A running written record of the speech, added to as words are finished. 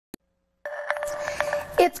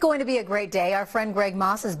It's going to be a great day. Our friend Gregg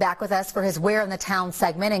Moss is back with us for his Where in the Town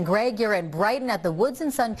segment. And Gregg, you're in Brighton at the Woods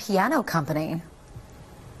 & Son Piano Company.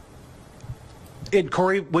 And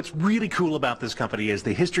Corey, what's really cool about this company is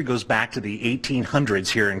the history goes back to the 1800s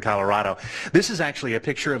here in Colorado. This is actually a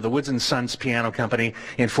picture of the Woods & Sons Piano Company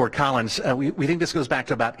in Fort Collins. We think this goes back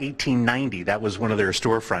to about 1890. That was one of their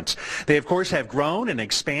storefronts. They, of course, have grown and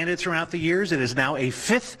expanded throughout the years. It is now a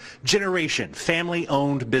fifth-generation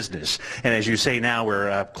family-owned business. And as you say now,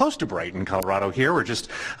 we're close to Brighton, Colorado here. We're just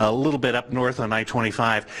a little bit up north on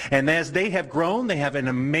I-25. And as they have grown, they have an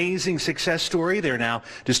amazing success story. They're now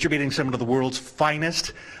distributing some of the world's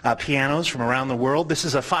finest pianos from around the world. This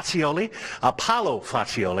is a Fazioli, Apollo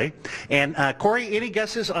Fazioli. And Corey, any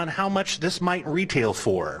guesses on how much this might retail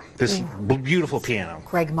for, this beautiful piano?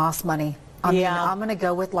 Gregg Moss money. I mean, I'm going to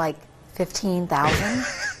go with like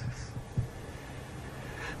 $15,000.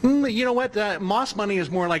 You know what? Moss money is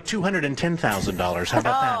more like $210,000. How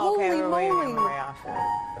about that? Holy moly.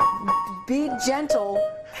 Be gentle.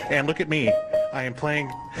 And look at me. I am playing.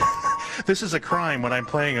 This is a crime when I'm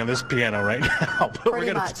playing on this piano right now. But we're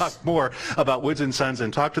going to talk more about Woods & Sons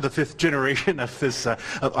and talk to the fifth generation of this.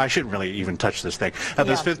 I shouldn't really even touch this thing.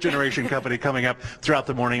 This fifth generation company coming up throughout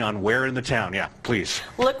the morning on Where in the Town. Yeah, please.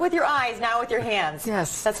 Look with your eyes, now with your hands.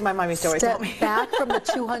 Yes. That's what my mommy always told me. Back from the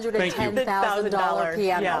 $210,000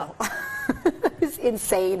 piano. Yeah. It's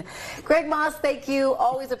insane. Gregg Moss, thank you.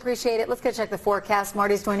 Always appreciate it. Let's go check the forecast.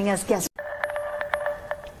 Marty's joining us. Guess.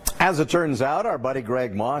 As it turns out, our buddy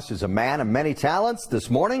Gregg Moss is a man of many talents.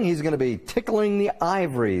 This morning, he's going to be tickling the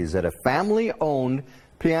ivories at a family-owned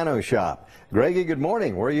piano shop. Greggy, good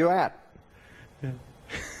morning. Where are you at?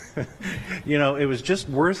 You know, it was just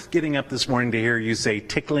worth getting up this morning to hear you say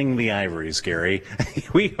tickling the ivories, Gary.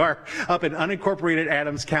 We are up in unincorporated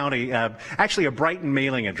Adams County, actually a Brighton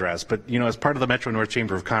mailing address, but, you know, as part of the Metro North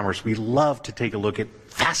Chamber of Commerce, we love to take a look at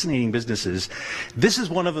fascinating businesses. This is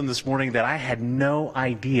one of them this morning that I had no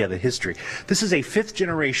idea the history. This is a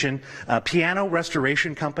fifth-generation piano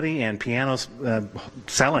restoration company and piano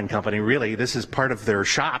selling company, really. This is part of their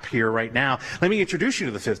shop here right now. Let me introduce you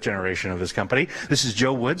to the fifth generation of this company. This is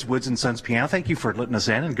Joe Woods, Woods & Sons Piano. Thank you for letting us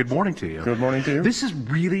in, and good morning to you. Good morning to you. This is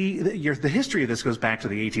really, the history of this goes back to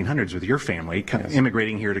the 1800s with your family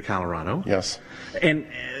immigrating here to Colorado. Yes. And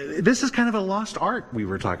this is kind of a lost art we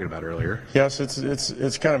were talking about earlier. Yes,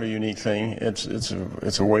 it's kind of a unique thing.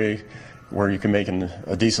 It's a way where you can make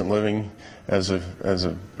a decent living as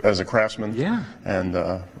a craftsman. Yeah. And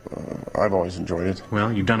I've always enjoyed it.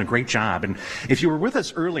 Well, you've done a great job. And if you were with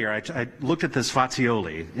us earlier, I looked at this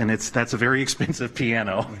Fazioli, and that's a very expensive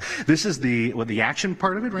piano. This is the action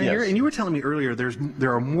part of it right here. And you were telling me earlier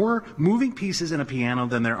there are more moving pieces in a piano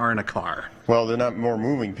than there are in a car. Well, they're not more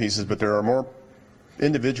moving pieces, but there are more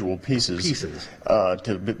individual pieces.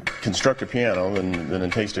 To construct a piano than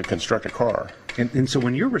it takes to construct a car. And so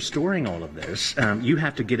when you're restoring all of this, you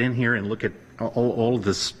have to get in here and look at all of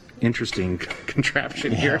this interesting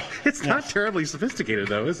contraption here. It's not terribly sophisticated,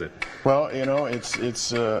 though, is it? Well, you know,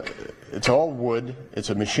 it's all wood. It's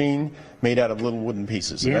a machine made out of little wooden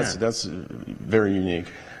pieces. Yeah. That's very unique.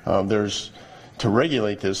 To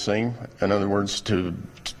regulate this thing, in other words,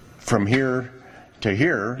 from here to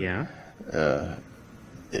here. Yeah.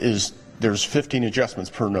 There's 15 adjustments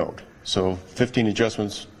per note. So 15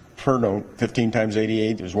 adjustments per note, 15 times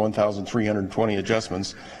 88, there's 1,320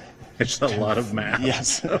 adjustments. It's a lot of math.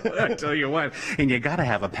 Yes. I tell you what, and you got to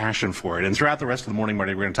have a passion for it. And throughout the rest of the morning,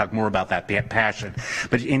 Marty, we're going to talk more about that passion.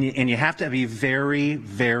 But and you have to be very,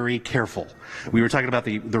 very careful. We were talking about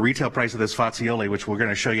the retail price of this Fazioli, which we're going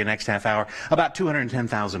to show you next half hour, about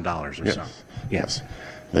 $210,000 or so. Yes.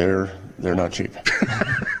 They're not cheap.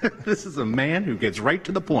 This is a man who gets right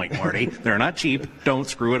to the point, Marty. They're not cheap. Don't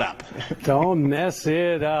screw it up. Don't mess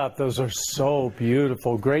it up. Those are so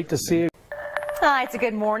beautiful. Great to see you. It's a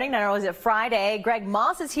good morning. Not only is it Friday, Gregg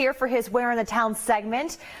Moss is here for his Where in the Town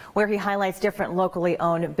segment, where he highlights different locally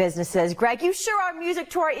owned businesses. Gregg, you sure are music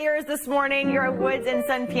to our ears this morning. You're a Woods &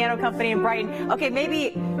 Son Piano Company in Brighton. Okay,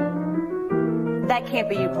 maybe that can't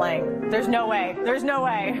be you playing. There's no way. There's no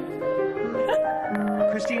way.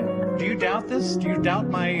 Christine, do you doubt this? Do you doubt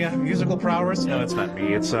my musical prowess? No, it's not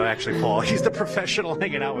me. It's actually Paul. He's the professional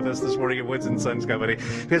hanging out with us this morning at Woods & Sons Company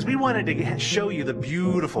because we wanted to show you the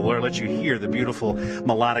beautiful, or let you hear the beautiful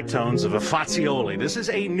melodic tones of a Fazioli. This is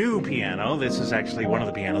a new piano. This is actually one of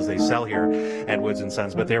the pianos they sell here at Woods &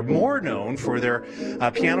 Sons, but they're more known for their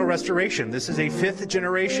piano restoration. This is a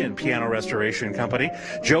fifth-generation piano restoration company.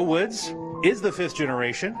 Joe Woods is the fifth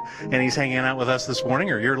generation, and he's hanging out with us this morning,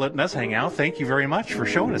 or you're letting us hang out. Thank you very much for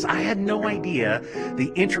showing us. I had no idea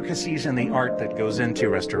the intricacies and the art that goes into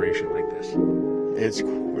restoration like this. It's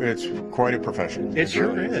it's quite a profession. It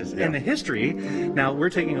sure is. Yeah. And the history, now we're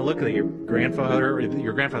taking a look at your grandfather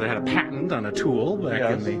had a patent on a tool back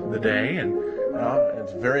in the day. And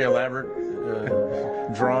it's very elaborate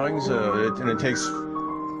drawings, and it takes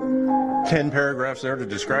 10 paragraphs there to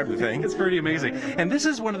describe the thing. It's pretty amazing. And this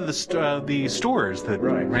is one of the stores that,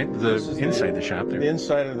 right? The inside the shop there. The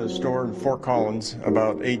inside of the store in Fort Collins,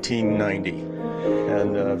 about 1890.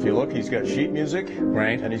 And if you look, he's got sheet music,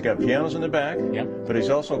 and he's got pianos in the back. Yep. But he's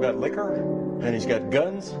also got liquor, and he's got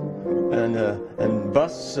guns, and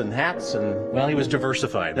busts and hats, and well, he was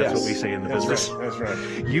diversified. That's what we say in the business. That's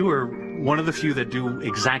right. You are one of the few that do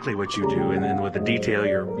exactly what you do, and then with the detail,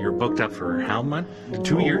 you're booked up for how much?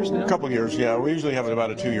 2 years now? A couple years, yeah. We usually have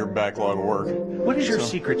about a 2-year backlog of work. What is your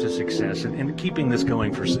secret to success in keeping this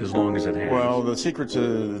going for as long as it has? Well, the secret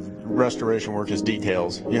to restoration work is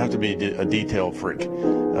details. You have to be a detail freak.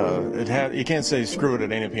 You can't say screw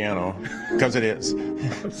it ain't a piano, because it is.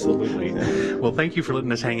 Absolutely. Well, thank you for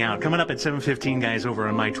letting us hang out. Coming up at 7:15, guys, over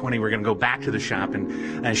on My 20, we're going to go back to the shop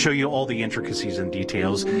and show you all the intricacies and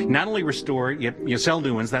details. Not only restore, you sell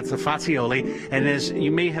new ones. That's the Fazioli, and as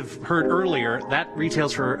you may have heard earlier, that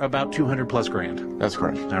retails for about $200+ grand. That's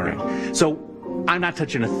correct. All right. So I'm not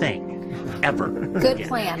touching a thing. Ever. Good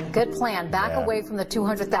plan. Good plan. Back away from the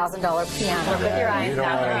 $200,000 piano. With your eyes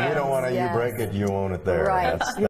You don't want to, you break it, you own it there. Right.